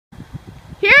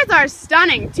Here's our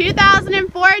stunning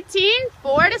 2014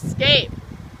 Ford Escape.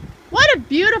 What a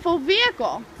beautiful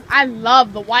vehicle. I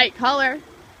love the white color.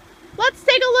 Let's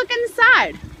take a look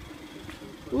inside.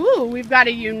 Ooh, we've got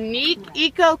a unique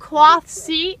eco cloth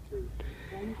seat.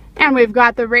 And we've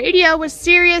got the radio with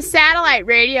Sirius satellite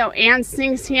radio and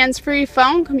Sync hands-free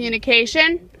phone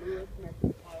communication.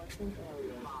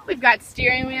 We've got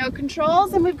steering wheel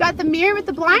controls, and we've got the mirror with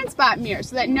the blind spot mirror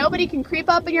so that nobody can creep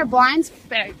up in your blind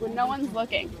spot when no one's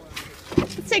looking.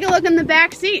 Let's take a look in the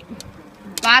back seat.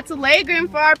 Lots of legroom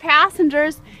for our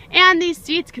passengers, and these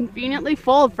seats conveniently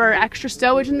fold for extra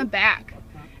stowage in the back.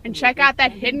 And check out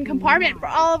that hidden compartment for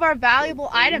all of our valuable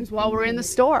items while we're in the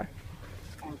store.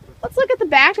 Let's look at the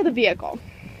back of the vehicle.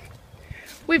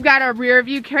 We've got a rear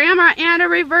view camera and a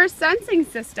reverse sensing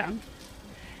system.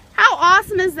 How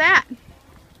awesome is that?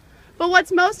 But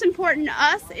what's most important to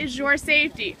us is your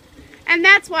safety. And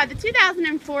that's why the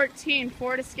 2014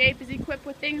 Ford Escape is equipped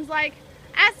with things like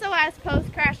SOS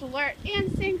post-crash alert and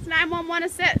Sync's 911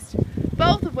 assist,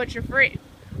 both of which are free.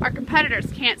 Our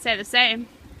competitors can't say the same.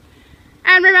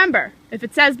 And remember, if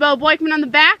it says Beuckman on the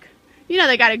back, you know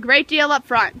they got a great deal up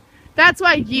front. That's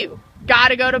why you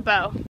gotta go to Beau.